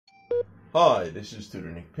Hi, this is Tutor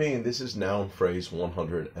Nick P, and this is noun phrase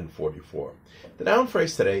 144. The noun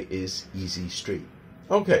phrase today is easy street.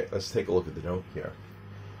 Okay, let's take a look at the note here.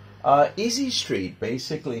 Easy street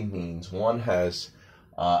basically means one has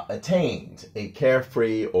attained a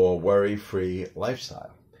carefree or worry-free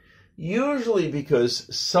lifestyle. Usually because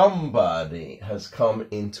somebody has come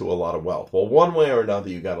into a lot of wealth. Well, one way or another,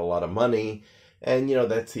 you got a lot of money, and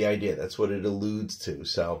that's the idea. That's what it alludes to.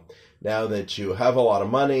 So now that you have a lot of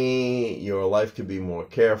money, your life could be more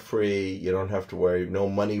carefree. You don't have to worry, no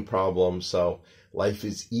money problems. So life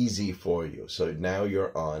is easy for you. So now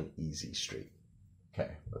you're on easy street.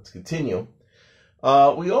 Okay, let's continue.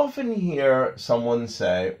 We often hear someone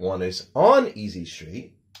say one is on easy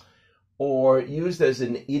street, or used as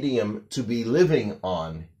an idiom to be living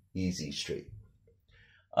on easy street.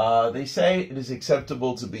 They say it is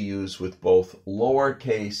acceptable to be used with both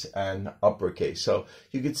lowercase and uppercase. So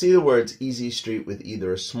you could see the words easy street with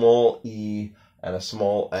either a small e and a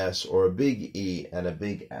small s, or a big E and a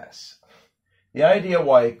big S. The idea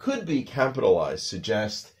why it could be capitalized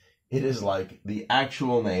suggests it is like the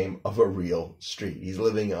actual name of a real street. He's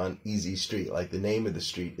living on easy street, like the name of the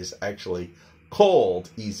street is actually called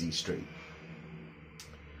Easy Street.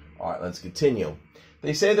 All right, let's continue.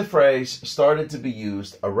 They say the phrase started to be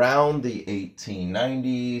used around the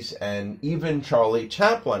 1890s, and even Charlie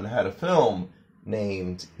Chaplin had a film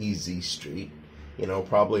named Easy Street,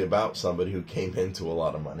 probably about somebody who came into a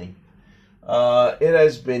lot of money. It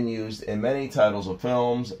has been used in many titles of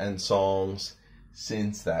films and songs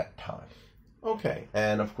since that time. Okay,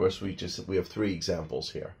 and of course we have three examples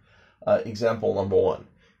here. Example number one.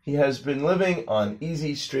 He has been living on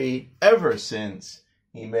Easy Street ever since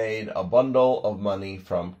he made a bundle of money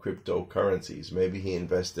from cryptocurrencies. Maybe he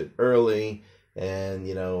invested early and,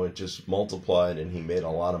 it just multiplied and he made a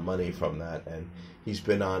lot of money from that. And he's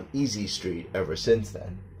been on Easy Street ever since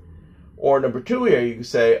then. Or number two here, you can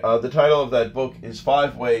say the title of that book is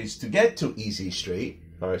 5 Ways to Get to Easy Street.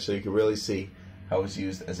 All right, so you can really see how it's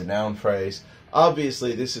used as a noun phrase.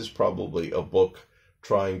 Obviously, this is probably a book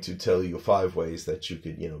trying to tell you 5 ways that you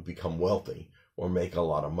could, become wealthy or make a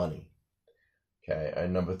lot of money. Okay,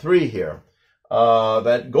 and number 3 here,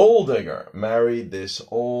 that gold digger married this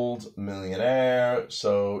old millionaire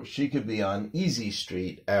so she could be on Easy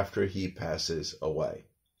Street after he passes away.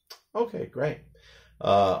 Okay, great.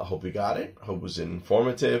 I hope you got it. Hope it was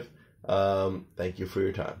informative. Thank you for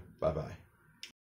your time. Bye-bye.